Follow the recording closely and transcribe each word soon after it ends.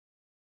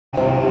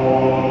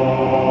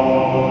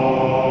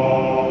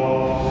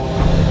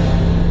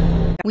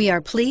We are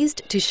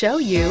pleased to show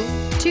you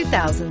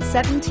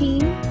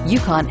 2017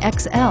 Yukon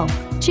XL.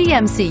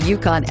 GMC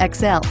Yukon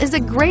XL is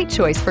a great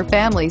choice for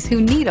families who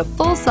need a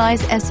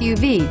full-size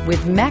SUV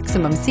with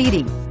maximum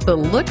seating. The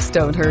looks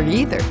don't hurt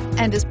either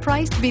and is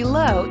priced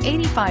below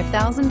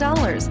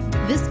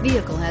 $85,000. This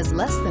vehicle has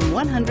less than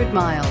 100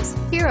 miles.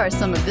 Here are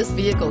some of this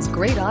vehicle's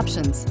great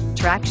options: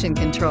 traction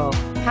control,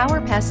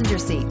 power passenger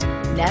seat,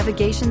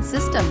 navigation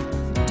system,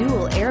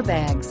 dual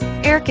airbags,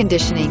 air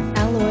conditioning,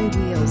 alloy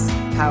wheels,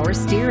 power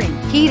steering,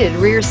 heated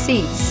rear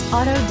seats,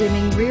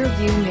 auto-dimming rear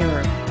view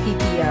mirror,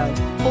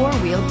 PPO,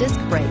 four-wheel disc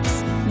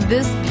brakes.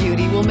 This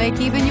beauty will make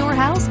even your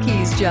house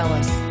keys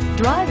jealous.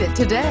 Drive it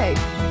today.